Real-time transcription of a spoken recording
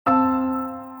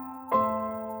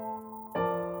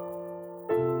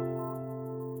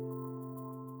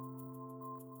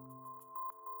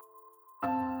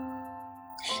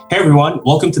Hey everyone,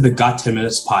 welcome to the Got 10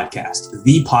 Minutes podcast,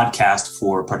 the podcast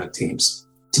for product teams.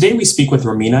 Today we speak with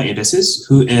Romina Idrisis,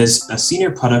 who is a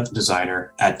senior product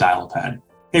designer at Dialpad.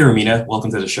 Hey Romina, welcome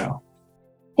to the show.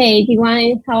 Hey,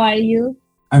 Tiwan, how are you?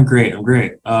 I'm great.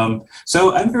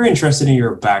 So I'm very interested in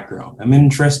your background. I'm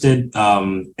interested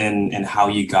in how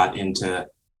you got into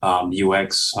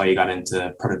UX, how you got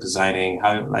into product designing,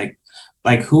 how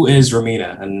like who is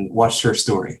Romina and what's her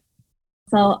story?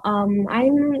 I'm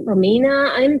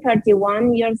Romina. I'm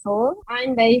 31 years old.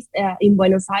 I'm based in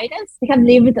Buenos Aires. I have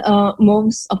lived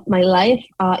most of my life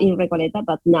in Recoleta,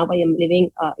 but now I am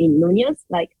living in Núñez,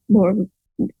 like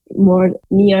more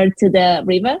near to the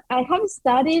river. I have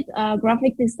studied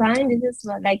graphic design. This is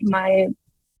like my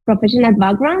professional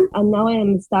background, and now I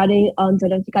am studying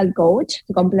ontological coach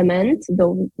to complement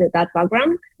that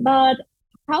background. But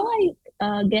how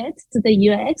I get to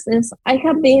the UX is I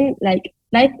have been like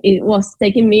it was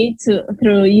taking me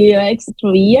through UX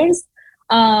through years.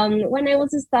 When I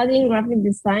was studying graphic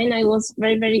design, I was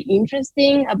very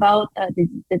interesting about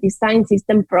the design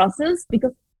system process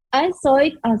because I saw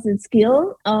it as a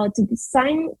skill to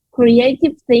design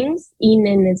creative things in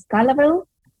a scalable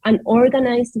and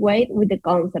organized way with the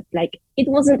concept. Like it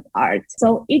wasn't art,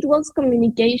 so it was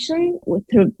communication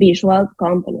through visual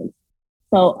components.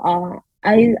 So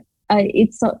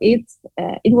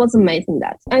it was amazing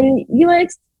that. And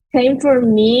UX came for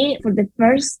me for the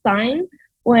first time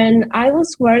when I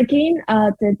was working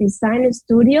at a design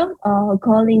studio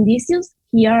called Indicios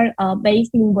here,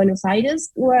 based in Buenos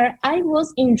Aires, where I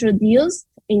was introduced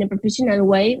in a professional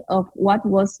way of what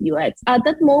was UX. At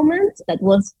that moment, that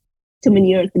was too many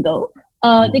years ago,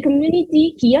 the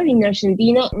community here in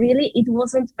Argentina, really, it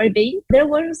wasn't very big. There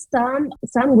were some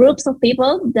groups of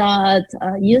people that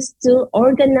used to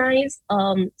organize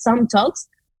some talks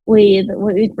with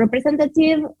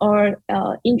representative or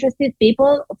interested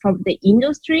people from the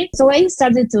industry. So I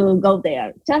started to go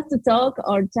there just to talk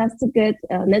or just to get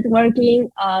networking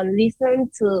and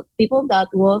listen to people that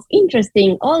was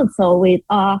interesting also with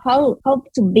how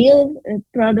to build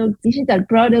digital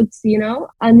products,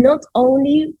 and not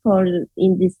only for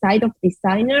in the side of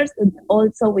designers, but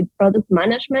also with product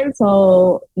management.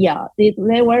 So yeah, they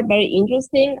were very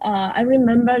interesting. I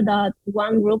remember that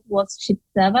one group was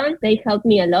Ship7. They helped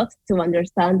me a lot to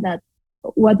understand that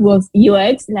what was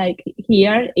UX like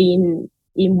here in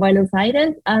Buenos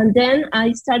Aires. And then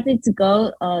I started to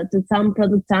go to some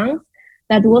product tanks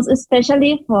that was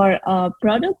especially for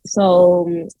product.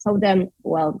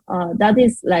 That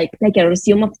is like a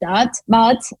resume of that.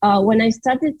 But when I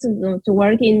started to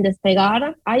work in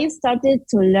Despegar, I started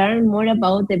to learn more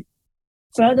about the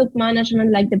product management,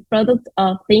 like the product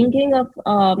thinking of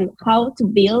how to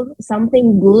build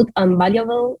something good and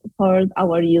valuable for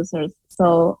our users.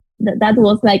 So that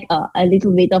was like a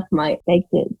little bit of my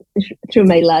through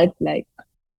my life, like.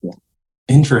 Yeah.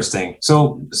 Interesting.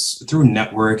 So through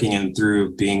networking and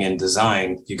through being in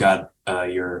design, you got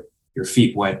your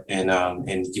feet wet in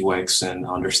UX and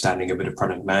understanding a bit of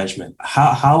product management.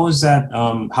 How is that?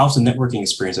 How's the networking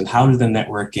experience, and how did the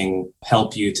networking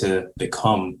help you to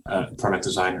become a product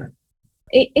designer?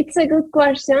 It's a good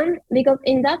question because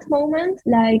in that moment,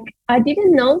 like I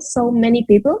didn't know so many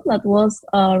people that was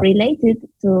related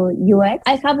to UX.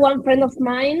 I have one friend of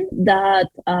mine that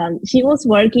she was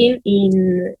working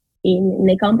in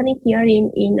a company here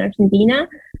in Argentina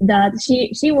that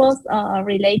she was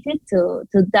related to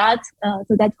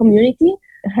that community.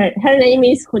 Her name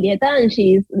is Julieta, and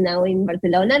she is now in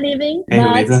Barcelona living. Hey,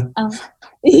 Julieta.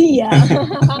 Yeah.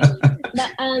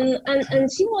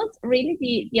 And she was really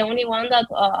the only one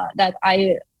that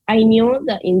I knew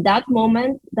that in that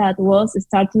moment that was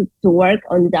started to work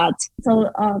on that.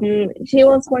 So she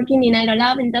was working in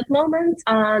Aerolab in that moment,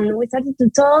 and we started to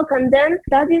talk, and then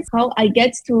that is how I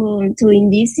get to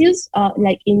Indicios.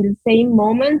 Like in the same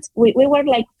moment, we were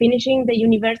like finishing the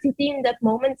university in that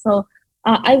moment. So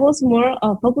I was more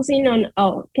focusing on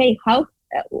how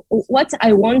what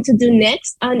I want to do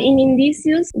next. And in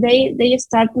Indicios, they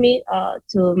start me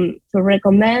to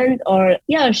recommend or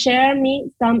share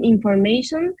me some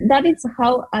information. That is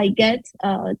how I get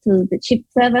to the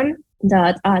Ship7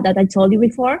 that I told you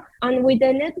before. And with the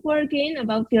networking,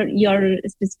 about your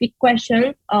specific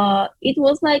question, it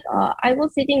was like I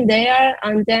was sitting there,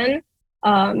 and then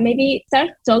maybe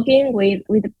start talking with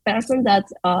a person that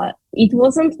it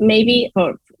wasn't maybe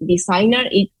for designer,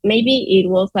 it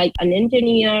was like an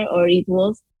engineer, or it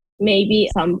was maybe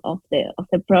some of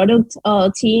the product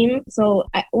team. So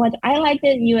what I like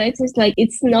at UX is like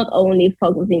it's not only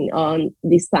focusing on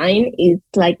design; it's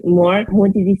like more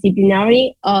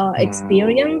multidisciplinary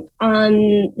experience.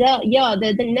 And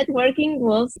the networking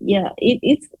was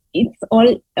it's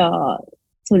all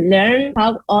to learn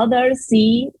how others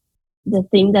see the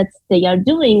thing that they are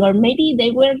doing, or maybe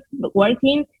they were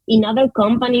working in other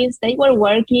companies, they were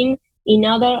working in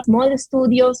other small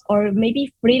studios, or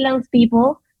maybe freelance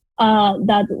people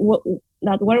that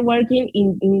were working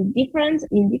in different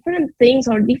things,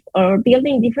 or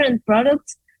building different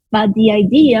products, but the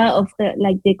idea of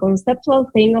the conceptual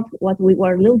thing of what we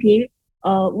were looking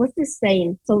was the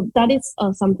same. So that is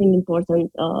something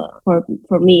important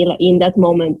for me, like, in that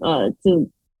moment, to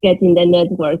get in the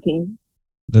networking.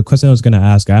 The question I was going to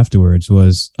ask afterwards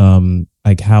was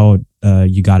like how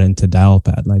you got into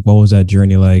Dialpad. Like, what was that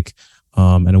journey like?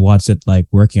 And what's it like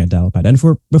working at Dialpad? And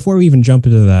before we even jump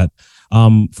into that,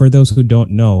 for those who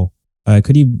don't know,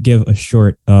 could you give a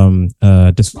short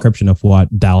description of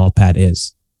what Dialpad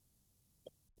is?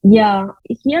 Yeah,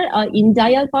 here in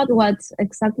Dialpad, what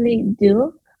exactly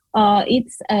do?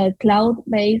 It's a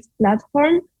cloud-based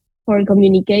platform for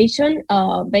communication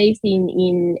based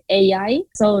in AI.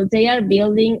 So they are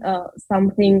building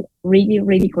something really,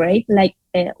 really great, like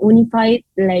unified,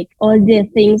 like all the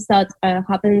things that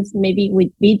happens maybe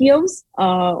with videos,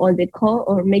 or the call,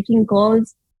 or making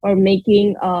calls, or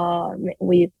making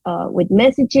with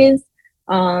messages,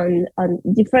 and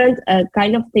different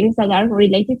kind of things that are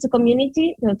related to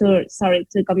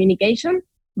to communication,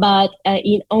 but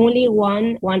in only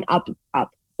one app.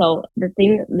 So the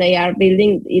thing they are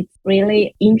building, it's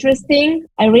really interesting.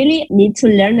 I really need to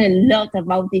learn a lot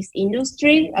about this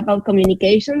industry, about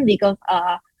communication, because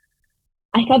I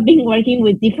have been working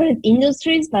with different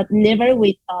industries, but never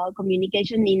with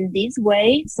communication in this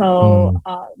way. So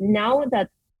now that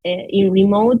in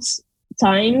remote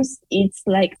times, it's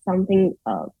like something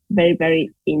very, very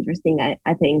interesting,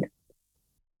 I think.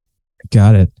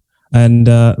 Got it. And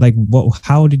like,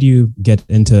 how did you get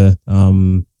into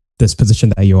this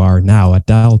position that you are now at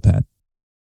Dialpad?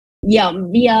 Yeah,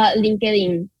 via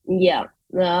LinkedIn. Yeah,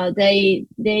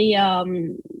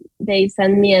 they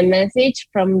sent me a message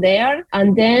from there,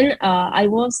 and then I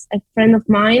was a friend of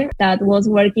mine that was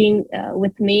working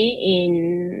with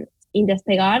me in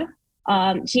Despegar.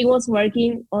 She was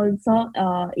working also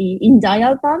in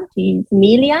Dialpad. She's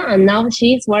Milia, and now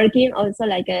she's working also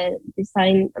like a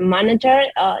design manager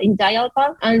in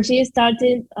Dialpad. And she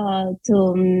started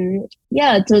to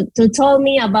tell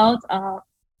me about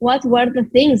what were the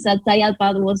things that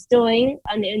Dialpad was doing,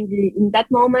 and in that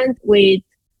moment,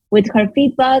 with her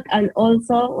feedback, and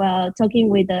also talking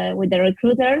with the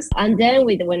recruiters. And then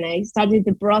when I started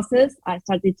the process, I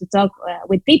started to talk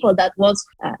with people that was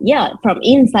from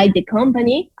inside the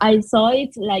company. I saw it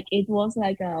like it was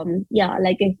like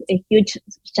like a huge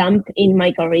jump in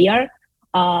my career.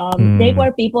 They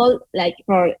were people like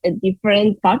for a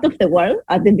different part of the world.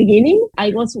 At the beginning,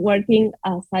 I was working,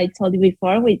 as I told you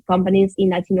before, with companies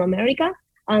in Latin America.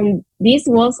 And this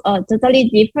was totally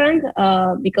different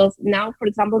because now, for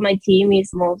example, my team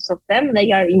is, most of them,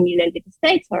 they are in the United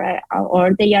States,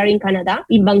 or they are in Canada,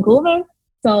 in Vancouver.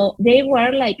 So they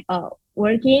were like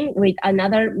working with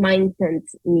another mindset,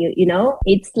 you know?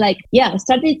 It's like,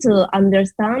 started to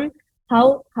understand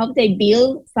how they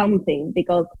build something,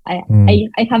 because I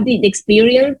have the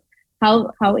experience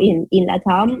how in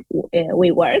Latam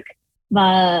we work,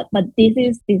 but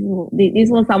this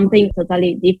was something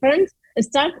totally different.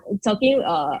 Start talking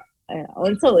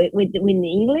also with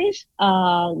English.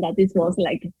 That this was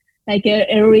like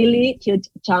a really huge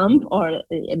jump, or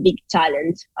a big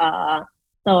challenge.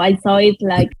 So I saw it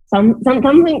like something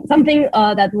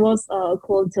that was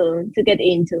cool to get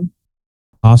into.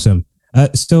 Awesome.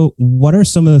 So what are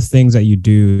some of the things that you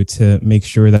do to make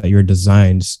sure that your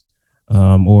designs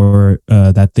or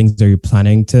that things that you're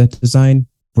planning to design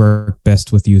work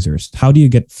best with users? How do you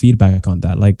get feedback on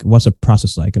that? Like, what's the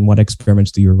process like, and what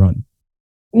experiments do you run?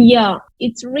 Yeah,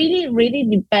 it really, really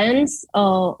depends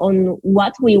on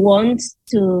what we want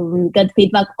to get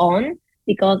feedback on,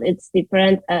 because it's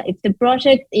different. If the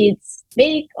project is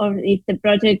big, or if the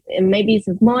project maybe is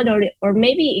small, or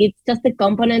maybe it's just a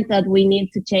component that we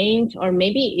need to change, or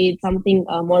maybe it's something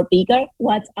more bigger.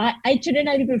 What I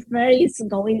generally prefer is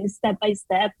going step by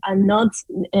step, and not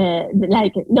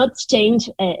not change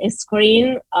a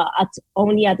screen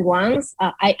only at once.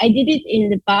 I did it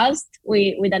in the past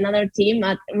with another team.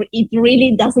 It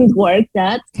really doesn't work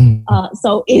that.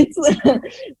 So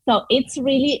it's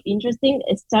really interesting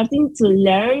starting to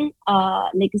learn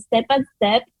like step by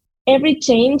step every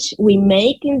change we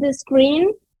make in the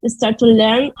screen. Start to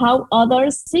learn how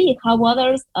others see, how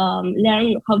others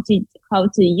learn how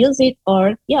to use it,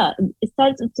 or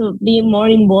start to be more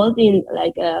involved in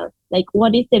like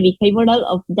what is the behavioral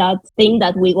of that thing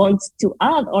that we want to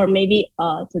add, or maybe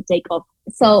to take off.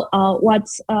 So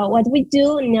what we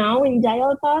do now in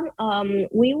Dialpad,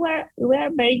 we are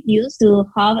very used to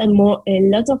have a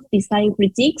lot of design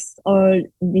critiques or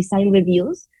design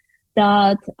reviews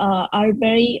that are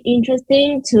very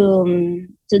interesting to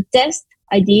test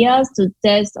ideas, to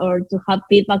test or to have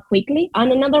feedback quickly.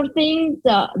 And another thing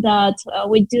that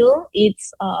we do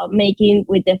is making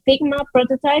with the Figma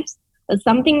prototypes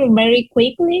something very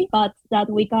quickly, but that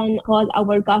we can call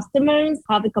our customers,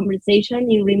 have a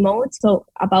conversation in remote, so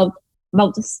about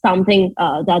something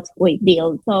that we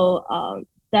build. So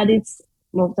that is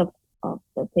most of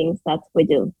the things that we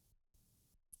do.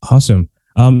 Awesome.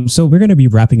 So we're going to be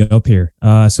wrapping up here.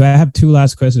 So I have two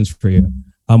last questions for you.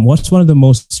 What's one of the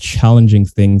most challenging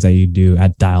things that you do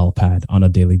at Dialpad on a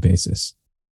daily basis?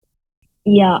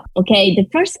 Yeah. Okay. The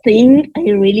first thing I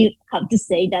really have to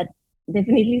say that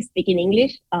definitely speaking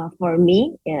English for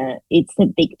me it's a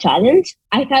big challenge.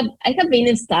 I have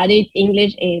been studied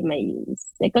English in my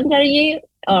secondary year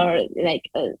or like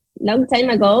a long time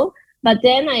ago, but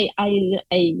then I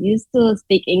used to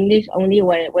speak English only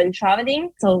when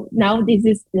traveling. So now this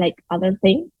is like other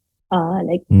thing,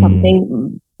 like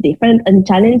something different and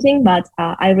challenging, but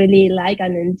I really like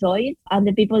and enjoy it. And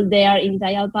the people there in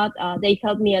Dialpad, they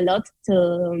help me a lot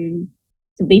to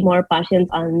be more patient,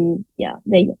 and yeah,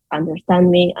 they understand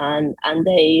me, and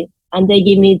they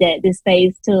give me the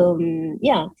space to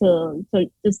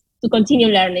to continue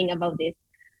learning about this.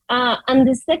 And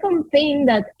the second thing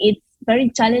that it's very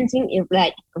challenging is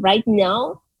like right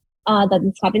now that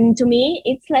is happening to me.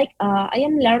 It's like I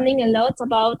am learning a lot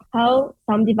about how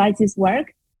some devices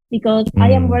work because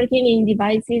I am working in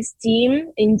devices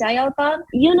team in Dialpad.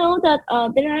 You know that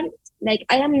there are like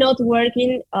I am not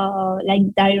working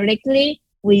like directly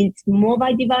with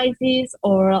mobile devices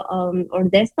or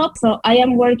desktop. So I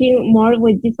am working more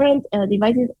with different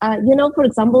devices. You know, for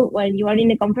example, when you are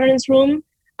in a conference room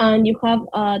and you have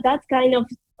that kind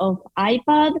of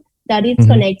iPad that is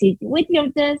connected with your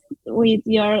desk, with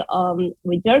your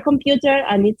computer,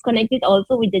 and it's connected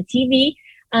also with the TV,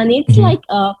 and it's like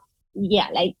yeah,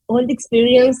 like all the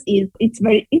experience is it's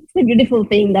a beautiful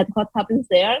thing that what happens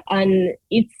there, and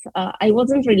it's I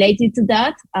wasn't related to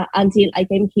that until I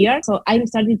came here, so I'm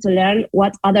starting to learn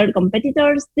what other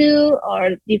competitors do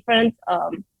or different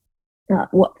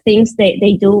what things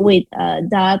they do with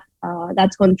that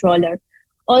controller.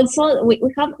 Also, we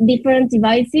have different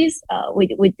devices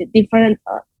with different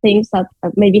things that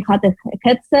maybe had a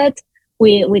headset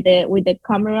with the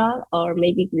camera, or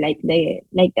maybe like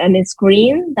on a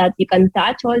screen that you can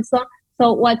touch also.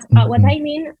 So what I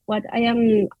mean,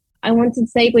 I want to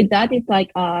say with that is like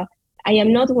I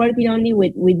am not working only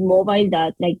with mobile,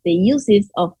 that like the uses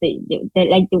of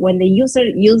when the user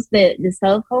use the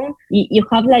cell phone, you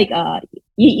have like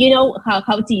you know how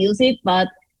to use it, but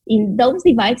in those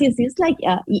devices it's like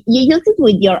you use it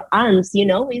with your arms, you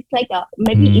know, it's like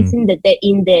maybe it's in the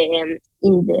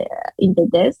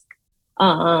desk,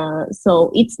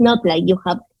 so it's not like you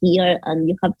have here and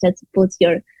you have just put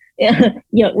your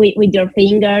with your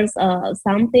fingers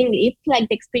something. It's like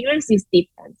the experience is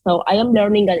different, so I am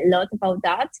learning a lot about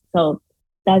that. So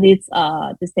that is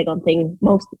the second thing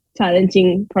most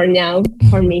challenging for now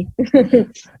for me.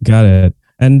 Got it.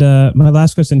 And my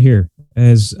last question here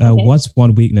is Okay. what's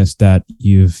one weakness that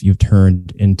you've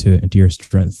turned into your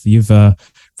strength? You've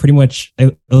pretty much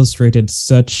illustrated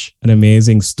such an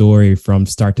amazing story from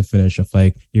start to finish of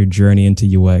like your journey into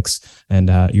UX and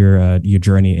your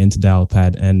journey into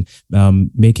Dialpad, and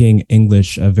making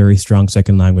English a very strong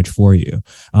second language for you.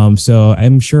 So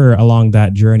I'm sure along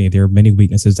that journey there are many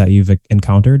weaknesses that you've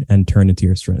encountered and turned into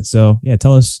your strength. So yeah,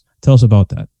 tell us about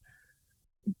that.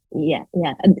 Yeah,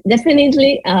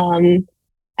 definitely.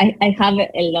 I have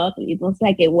a lot. It was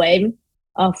like a wave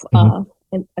of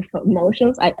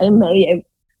emotions. I am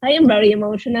very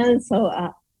emotional, so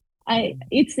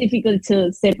it's difficult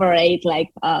to separate like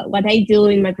what I do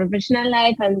in my professional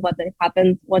life and what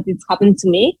it's happened to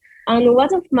me. And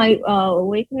what of my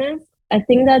weakness? I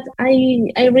think that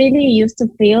I really used to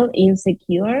feel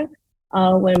insecure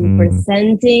when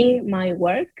presenting my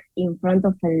work in front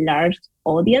of a large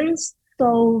audience.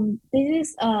 So this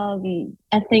is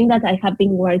a thing that I have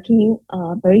been working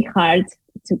very hard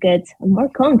to get more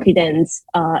confidence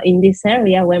in this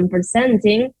area when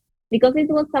presenting, because it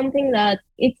was something that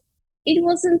it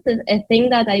wasn't a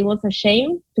thing that I was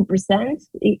ashamed to present.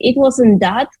 It wasn't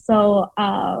that. So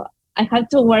I had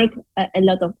to work a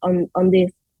lot on this.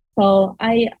 So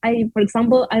I for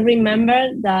example, I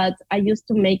remember that I used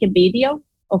to make a video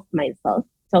of myself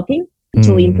talking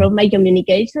to improve my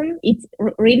communication. It's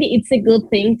really, it's a good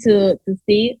thing to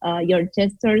see your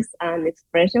gestures and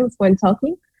expressions when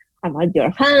talking. about your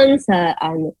hands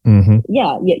and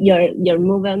your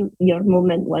movement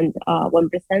when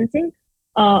presenting.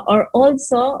 Or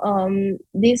also,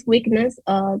 this weakness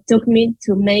took me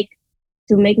to make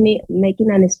making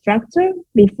an structure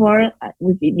before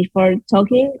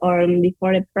talking or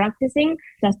before practicing,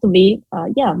 just to be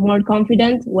more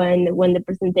confident when the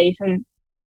presentation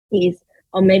is,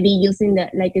 or maybe using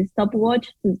like a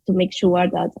stopwatch to make sure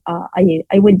that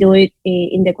I would do it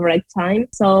in the correct time.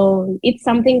 So it's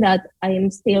something that I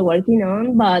am still working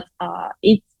on, but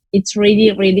it's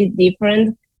really, really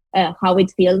different how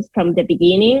it feels from the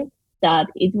beginning. That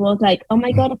it was like, oh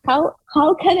my God,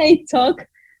 how can I talk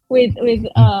with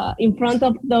in front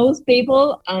of those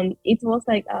people? And it was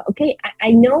like, okay,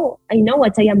 I know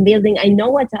what I am building. I know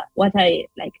what I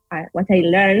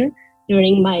learned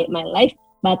during my life.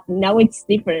 But now it's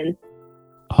different.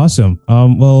 Awesome.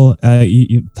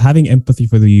 Having empathy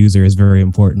for the user is very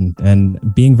important, and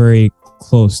being very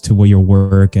close to what your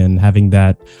work and having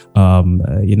that,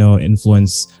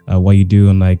 influence what you do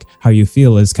and like how you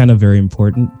feel is kind of very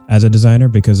important as a designer,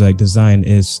 because like design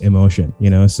is emotion,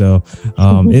 so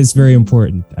it's very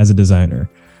important as a designer.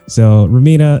 So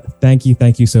Romina, thank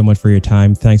you so much for your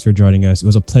time. Thanks for joining us. It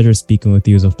was a pleasure speaking with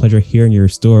you. It was a pleasure hearing your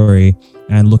story,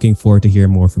 and looking forward to hear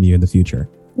more from you in the future.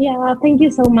 Yeah, thank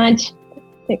you so much.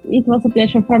 It was a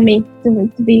pleasure for me to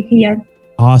be here.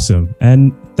 Awesome.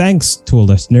 And thanks to our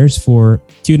listeners for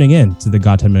tuning in to the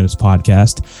Got 10 Minutes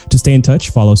podcast. To stay in touch,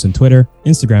 follow us on Twitter,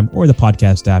 Instagram, or the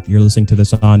podcast app you're listening to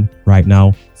this on right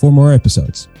now for more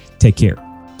episodes. Take care.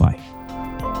 Bye.